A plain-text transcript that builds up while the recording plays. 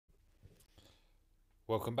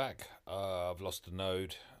Welcome back. I've lost a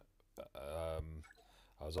node. I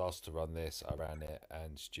was asked to run this, I ran it,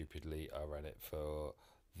 and stupidly I ran it for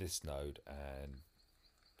this node and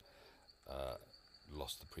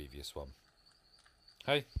lost the previous one.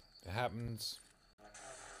 Hey, it happens.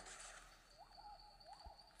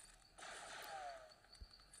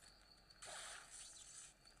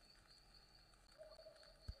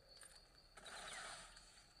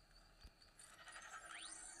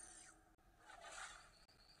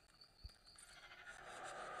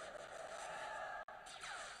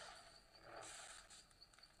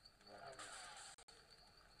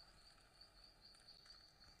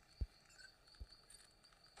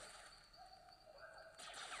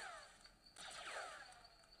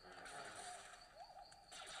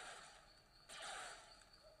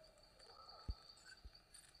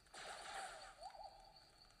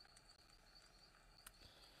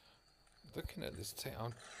 Looking at this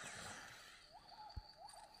town,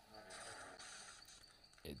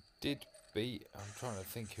 it did beat. I'm trying to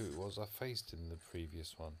think who it was I faced in the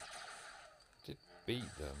previous one. It did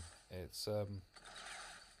beat them. It's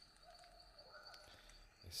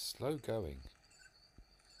slow going.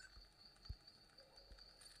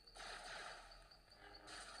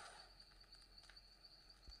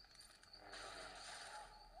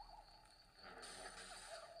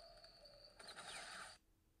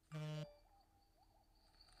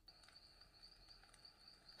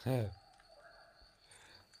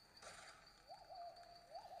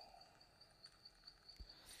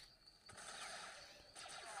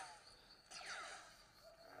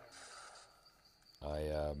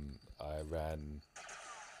 I ran.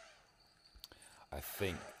 I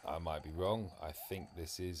think I might be wrong. I think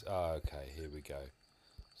this is. Oh, okay, here we go.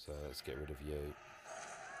 So let's get rid of you.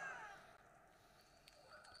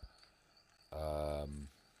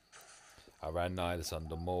 I ran Nihilus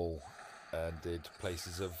under Maul and did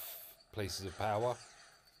places of power.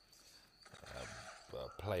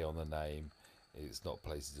 Play on the name. It's not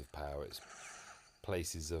places of power. It's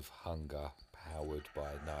places of hunger, powered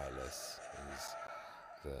by Nihilus. Is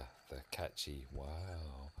the catchy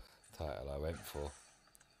title I went for. I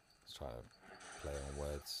was trying to play on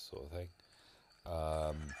words, sort of thing.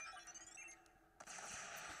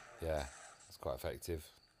 Yeah, it's quite effective.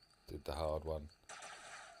 Did the hard one.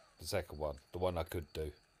 The second one, the one I could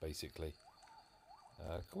do, basically.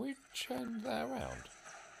 Can we turn that around?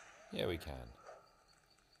 Yeah, we can.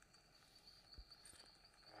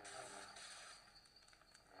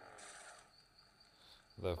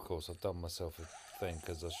 Though, of course, I've done myself a thing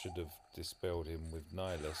because I should have dispelled him with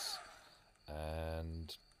Nihilus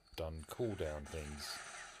and done cooldown things.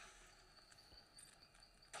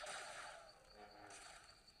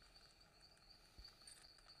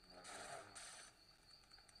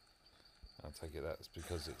 I take it that's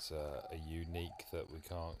because it's a unique that we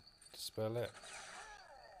can't dispel it.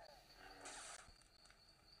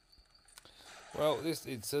 Well,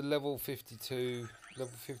 it's a level 52.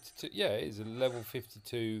 Level 52. Yeah, it is a level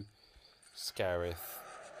 52 Scarif,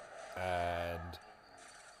 and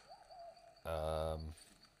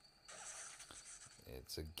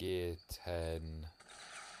it's a gear 10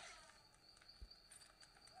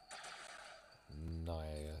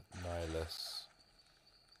 Nihilus.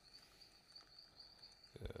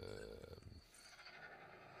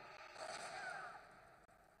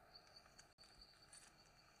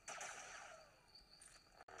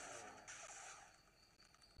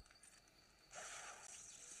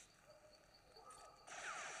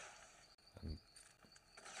 And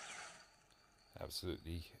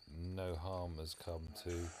absolutely no harm has come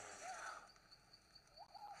to,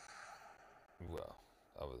 well,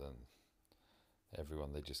 other than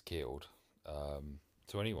everyone they just killed,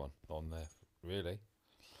 to anyone on there, really.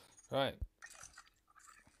 Right.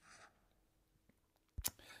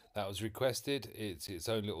 That was requested. It's its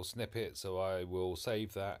own little snippet, so I will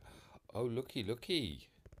save that. Oh, looky.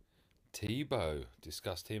 Tebow.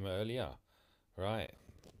 Discussed him earlier. Right.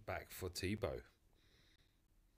 Back for Tebow.